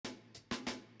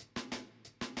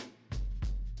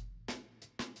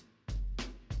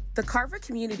The Carver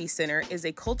Community Center is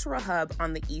a cultural hub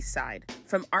on the East Side,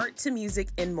 from art to music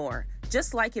and more,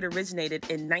 just like it originated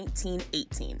in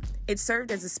 1918. It served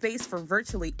as a space for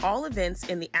virtually all events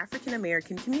in the African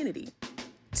American community.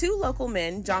 Two local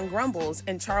men, John Grumbles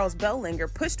and Charles Bellinger,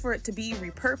 pushed for it to be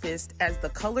repurposed as the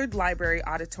Colored Library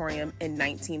Auditorium in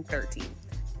 1913.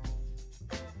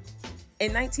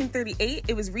 In 1938,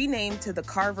 it was renamed to the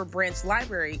Carver Branch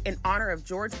Library in honor of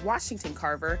George Washington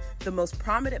Carver, the most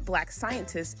prominent Black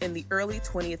scientist in the early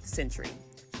 20th century.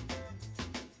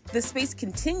 The space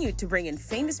continued to bring in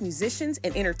famous musicians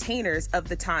and entertainers of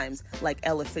the times like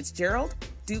Ella Fitzgerald,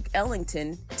 Duke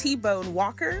Ellington, T-Bone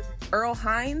Walker, Earl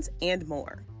Hines, and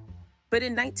more. But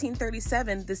in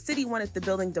 1937, the city wanted the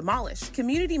building demolished.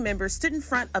 Community members stood in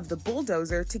front of the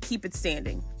bulldozer to keep it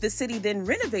standing. The city then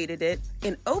renovated it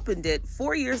and opened it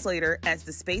 4 years later as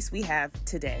the space we have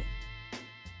today.